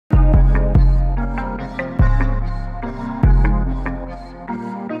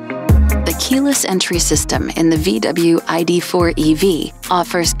keyless entry system in the VW ID.4 EV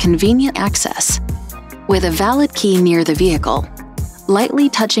offers convenient access. With a valid key near the vehicle, lightly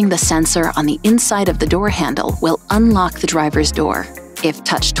touching the sensor on the inside of the door handle will unlock the driver's door. If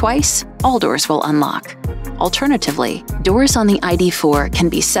touched twice, all doors will unlock. Alternatively, doors on the ID.4 can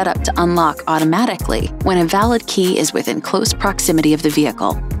be set up to unlock automatically when a valid key is within close proximity of the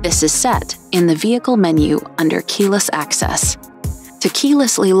vehicle. This is set in the vehicle menu under Keyless Access. To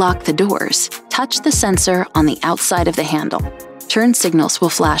keylessly lock the doors, touch the sensor on the outside of the handle. Turn signals will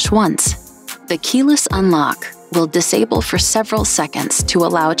flash once. The keyless unlock will disable for several seconds to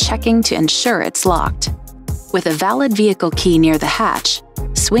allow checking to ensure it's locked. With a valid vehicle key near the hatch,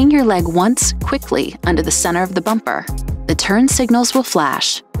 swing your leg once quickly under the center of the bumper. The turn signals will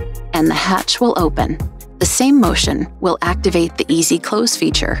flash, and the hatch will open. The same motion will activate the Easy Close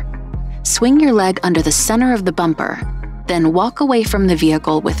feature. Swing your leg under the center of the bumper, then walk away from the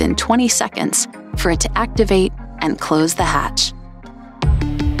vehicle within 20 seconds for it to activate and close the hatch.